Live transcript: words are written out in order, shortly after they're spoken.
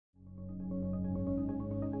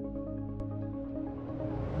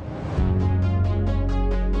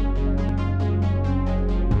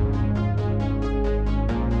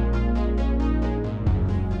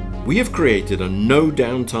We have created a no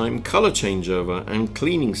downtime color changeover and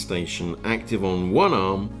cleaning station active on one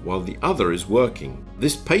arm while the other is working.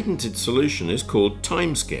 This patented solution is called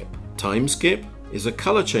TimeSkip. TimeSkip is a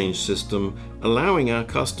color change system allowing our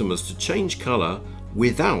customers to change color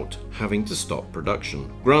without having to stop production,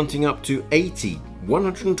 granting up to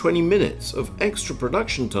 120 minutes of extra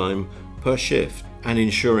production time per shift and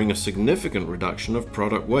ensuring a significant reduction of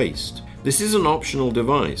product waste. This is an optional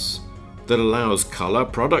device that allows color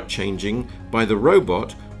product changing by the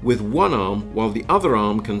robot with one arm while the other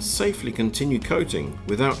arm can safely continue coating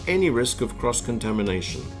without any risk of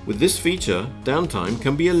cross-contamination. With this feature, downtime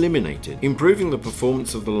can be eliminated, improving the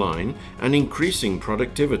performance of the line and increasing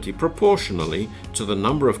productivity proportionally to the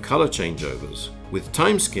number of color changeovers. With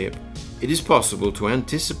TimeSkip, it is possible to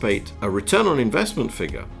anticipate a return on investment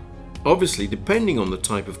figure, obviously depending on the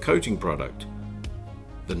type of coating product,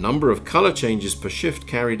 the number of color changes per shift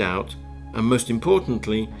carried out, and most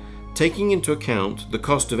importantly, taking into account the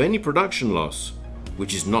cost of any production loss,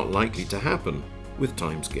 which is not likely to happen with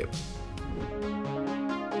TimeSkip.